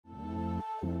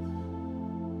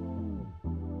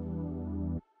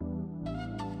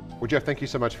Well, Geoff, thank you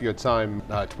so much for your time.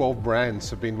 12 brands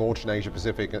have been launched in Asia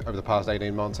Pacific over the past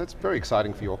 18 months. That's very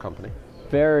exciting for your company.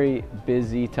 Very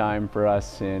busy time for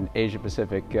us in Asia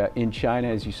Pacific. In China,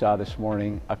 as you saw this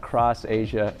morning, across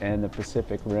Asia and the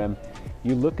Pacific Rim,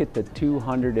 you look at the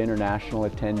 200 international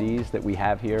attendees that we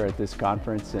have here at this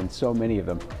conference, and so many of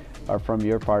them are from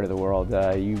your part of the world.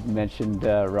 You mentioned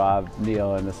Rob,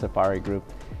 Neil, and the Safari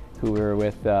Group, who we were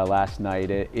with last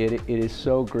night. It is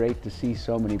so great to see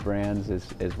so many brands,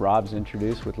 as Rob's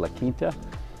introduced with La Quinta,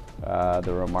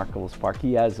 the remarkable Spark.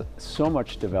 He has so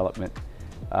much development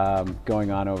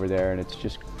going on over there, and it's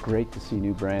just great to see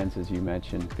new brands, as you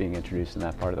mentioned, being introduced in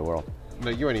that part of the world. Now,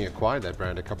 you only acquired that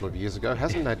brand a couple of years ago.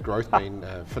 Hasn't that growth been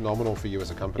phenomenal for you as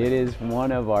a company? It is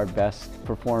one of our best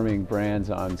performing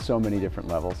brands on so many different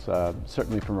levels,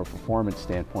 certainly from a performance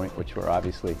standpoint, which we're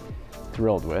obviously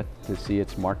thrilled with, to see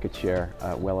its market share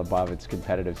well above its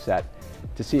competitive set,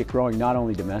 to see it growing not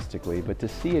only domestically, but to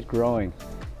see it growing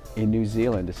in New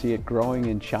Zealand, to see it growing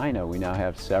in China. We now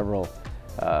have several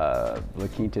La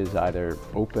Quintas either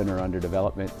open or under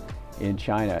development in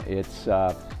China. It's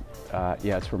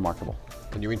remarkable.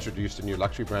 And you introduced a new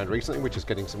luxury brand recently, which is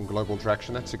getting some global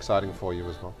traction. That's exciting for you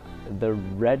as well. The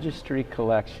Registry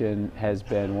Collection has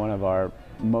been one of our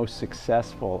most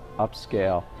successful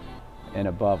upscale and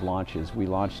above launches. We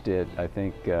launched it, I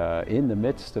think, in the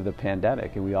midst of the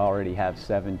pandemic, and we already have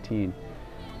 17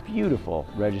 beautiful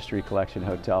Registry Collection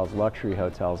hotels, luxury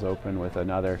hotels open, with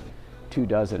another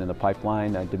 24 in the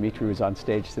pipeline. Dimitri was on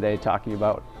stage today talking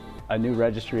about a new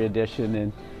Registry edition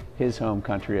in his home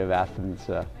country of Athens,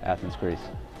 Greece.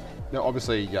 Now,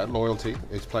 obviously, loyalty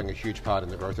is playing a huge part in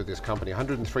the growth of this company.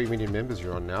 103 million members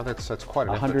you're on now. That's quite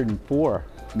an 104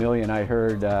 million. I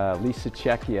heard Lisa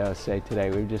Cecchio say today.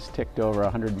 We've just ticked over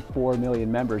 104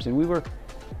 million members, and we were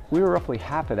roughly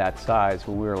half of that size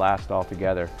when we were last all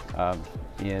together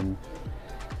in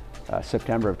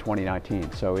September of 2019.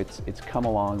 So it's come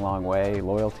a long way.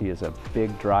 Loyalty is a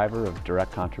big driver of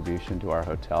direct contribution to our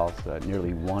hotels.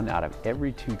 Nearly 1 out of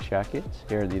every 2 check-ins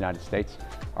here in the United States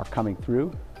are coming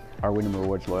through our Wyndham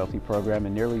Rewards loyalty program,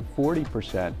 and nearly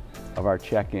 40% of our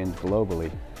check-ins globally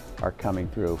are coming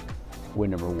through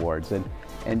Wyndham Rewards. And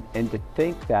to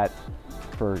think that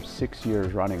for 6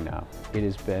 years running now, it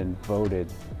has been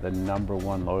voted the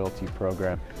 #1 loyalty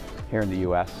program here in the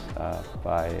U.S.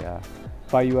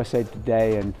 by USA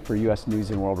Today, and for U.S.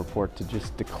 News and World Report to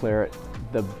just declare it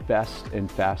the best and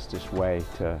fastest way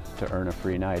to earn a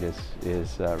free night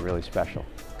is really special.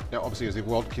 Now, obviously, as the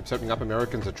world keeps opening up,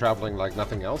 Americans are traveling like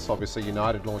nothing else. Obviously,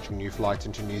 United launching new flights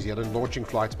into New Zealand, launching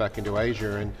flights back into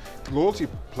Asia, and loyalty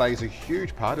plays a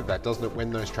huge part of that, doesn't it,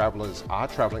 when those travelers are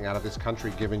traveling out of this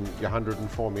country, given your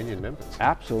 104 million members?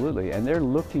 Absolutely, and they're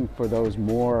looking for those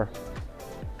more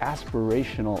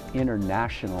aspirational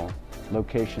international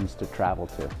locations to travel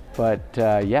to. But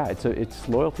yeah,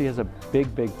 loyalty has a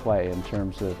big play in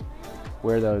terms of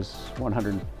where those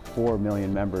 104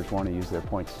 million members want to use their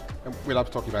points. And we love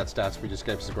talking about stats. We just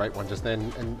gave us a great one just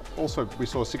then. And also, we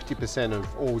saw 60%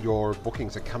 of all your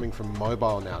bookings are coming from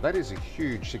mobile now. That is a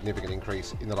huge, significant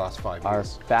increase in the last 5 years. Our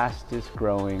fastest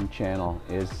growing channel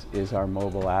is our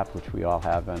mobile app, which we all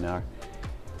have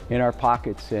in our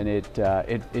pockets, and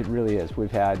it really is.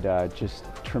 We've had just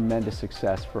tremendous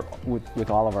success with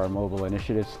all of our mobile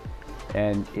initiatives,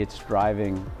 and it's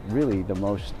driving really the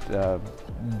most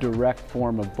direct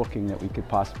form of booking that we could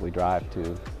possibly drive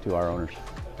to our owners.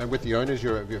 And with the owners,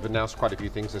 you've announced quite a few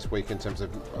things this week in terms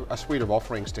of a suite of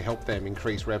offerings to help them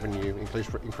increase revenue, increase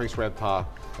RevPAR,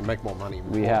 and make more money.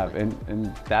 We have,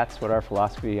 and that's what our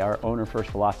philosophy, our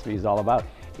owner-first philosophy, is all about,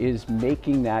 is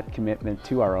making that commitment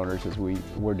to our owners, as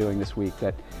we're doing this week,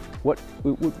 that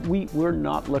we're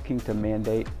not looking to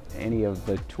mandate any of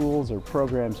the tools or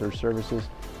programs or services.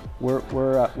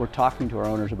 We're talking to our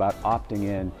owners about opting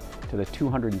in to the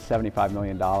 $275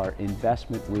 million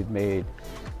investment we've made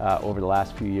over the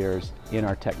last few years in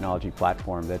our technology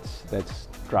platform that's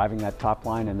driving that top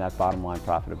line and that bottom line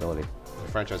profitability.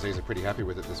 The franchisees are pretty happy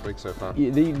with it this week so far.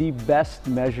 The best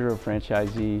measure of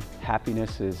franchisee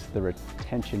happiness is the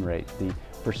retention rate, the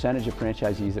percentage of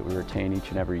franchisees that we retain each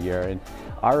and every year. And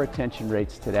our retention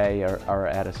rates today are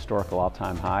at historical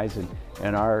all-time highs,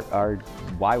 and our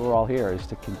why we're all here is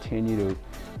to continue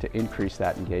to increase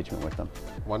that engagement with them.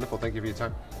 Wonderful. Thank you for your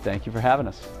time. Thank you for having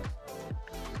us.